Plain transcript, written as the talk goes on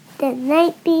the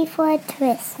night before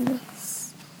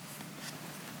Christmas.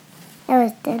 It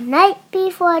was the night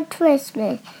before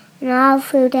Christmas, and all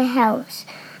through the house,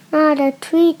 not a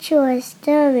creature was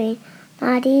stirring,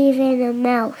 not even a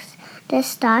mouse. The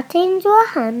stockings were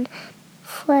hung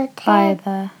by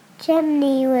the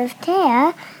chimney with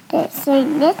care that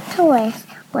St. Nicholas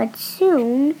would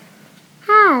soon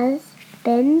has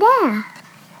been there.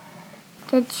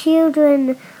 The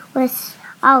children were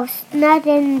all snug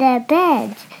in their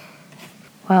beds,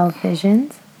 while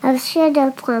visions of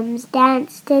sugar plums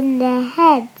danced in their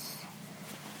heads.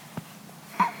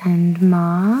 And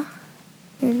Ma,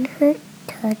 in her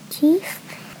kerchief,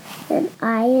 and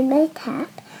I in my cap,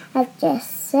 had just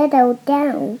settled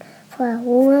down for a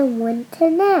warm winter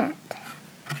nap.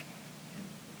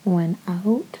 When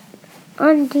out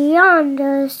on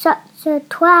yonder such a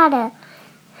twatter,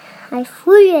 I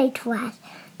flew a twat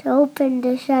to open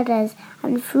the shutters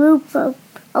and threw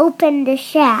open the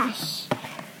sash.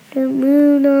 The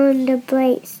moon on the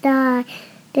bright sky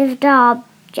lived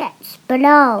objects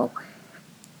below.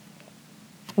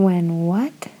 When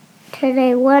what? To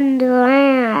their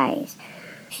wondering eyes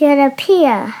should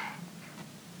appear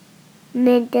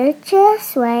miniature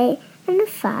sleigh and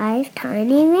 5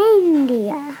 tiny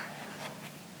reindeer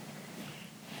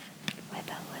with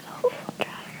a little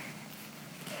driver.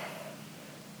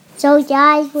 So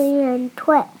eyes were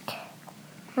untwicked.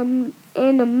 In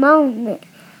a moment,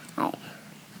 I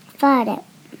thought it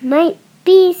might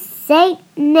be Saint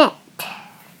Nick.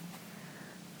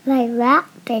 By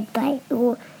rapid by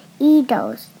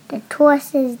eagles, the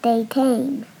horses they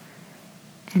tame.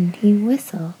 And he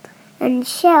whistled and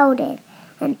shouted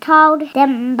and called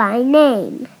them by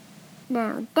name.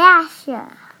 Now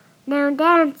Dasher, now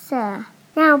Dancer,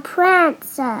 now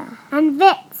Prancer, and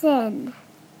Vixen,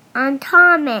 and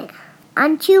Comet,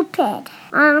 and Cupid,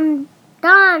 and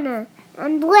Donner,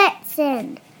 and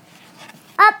Blitzen.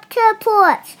 Up to the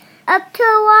porch, up to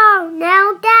the wall,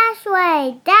 now dash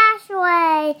away, dash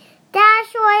away,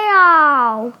 dash away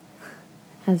all.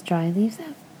 As dry leaves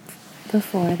up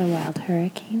before the wild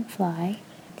hurricane fly.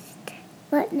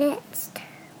 What next?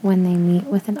 When they meet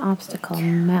with an obstacle,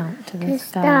 mount to the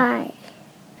sky.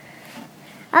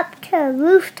 Up to the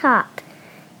rooftop,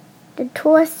 the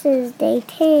horses they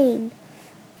tame,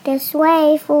 the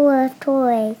sleigh full of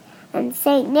toys, and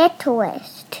St.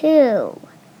 Nicholas too.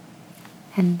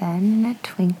 And then in a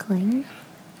twinkling,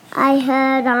 I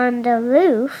heard on the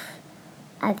roof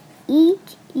of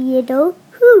each little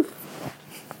hoof.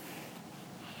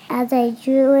 As I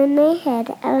drew in my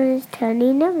head, I was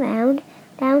turning around.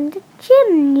 Down the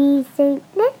chimney, St.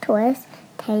 Nicholas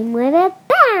came with a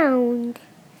bound.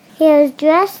 He was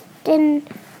dressed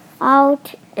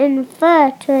out in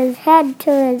fur to his head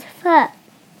to his foot.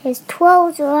 His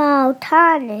clothes were all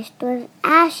tarnished with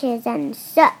ashes and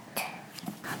soot.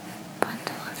 A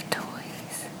bundle of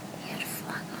toys he had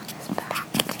flung on his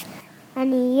back.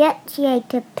 And he yet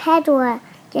like a peddler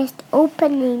just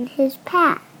opening his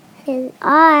pack. His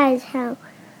eyes how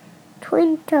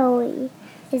twinkly,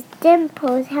 his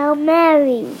dimples how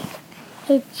merry.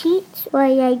 His cheeks were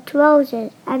like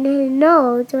roses, and his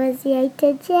nose was like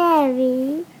a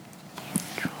cherry.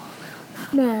 His droll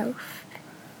little mouth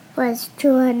was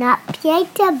drawn up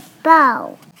like a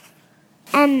bow,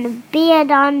 and the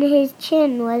beard on his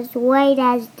chin was white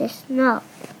as the snow.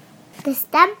 The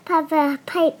stump of a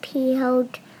pipe he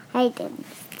held like a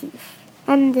thief,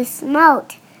 and the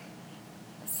smoke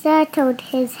circled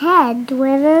his head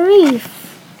with a wreath.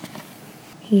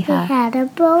 He had a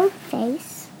bold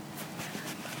face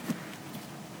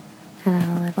and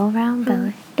a little round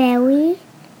belly.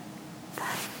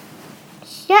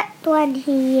 Shut when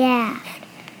he laughed,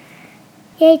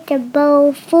 like a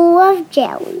bowl full of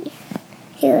jelly.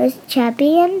 He was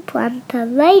chubby and plump, a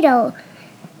little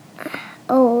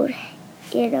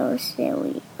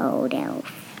silly old elf.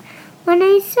 When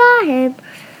I saw him,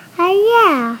 I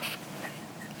laughed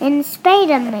in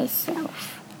spite of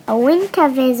myself. A wink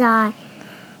of his eye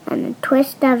and a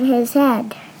twist of his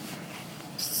head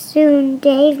soon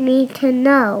gave me to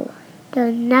know there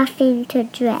was nothing to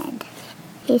dread.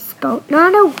 He spoke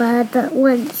not a word, but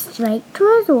went straight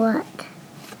to his work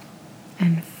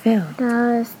and filled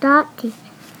all his stocking.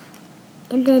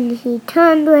 And then he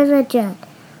turned with a jerk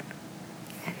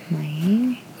and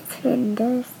laying his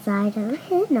finger side of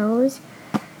his nose,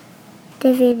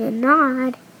 giving a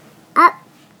nod, up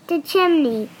the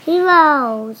chimney he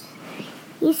rose.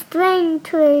 He sprang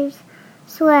to his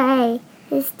sleigh.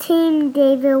 His team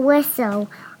gave a whistle.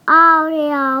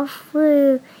 They all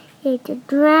flew like the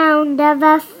drowned of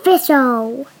a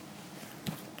thistle.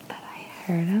 But I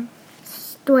heard him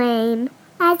exclaim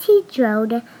as he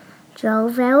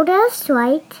drove out a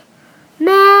sight,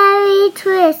 Merry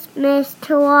Christmas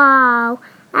to all,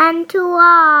 and to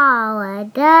all a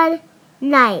good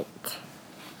night.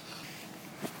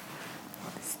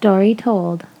 Story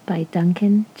told by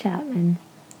Duncan Chapman,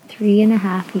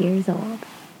 3.5 years old.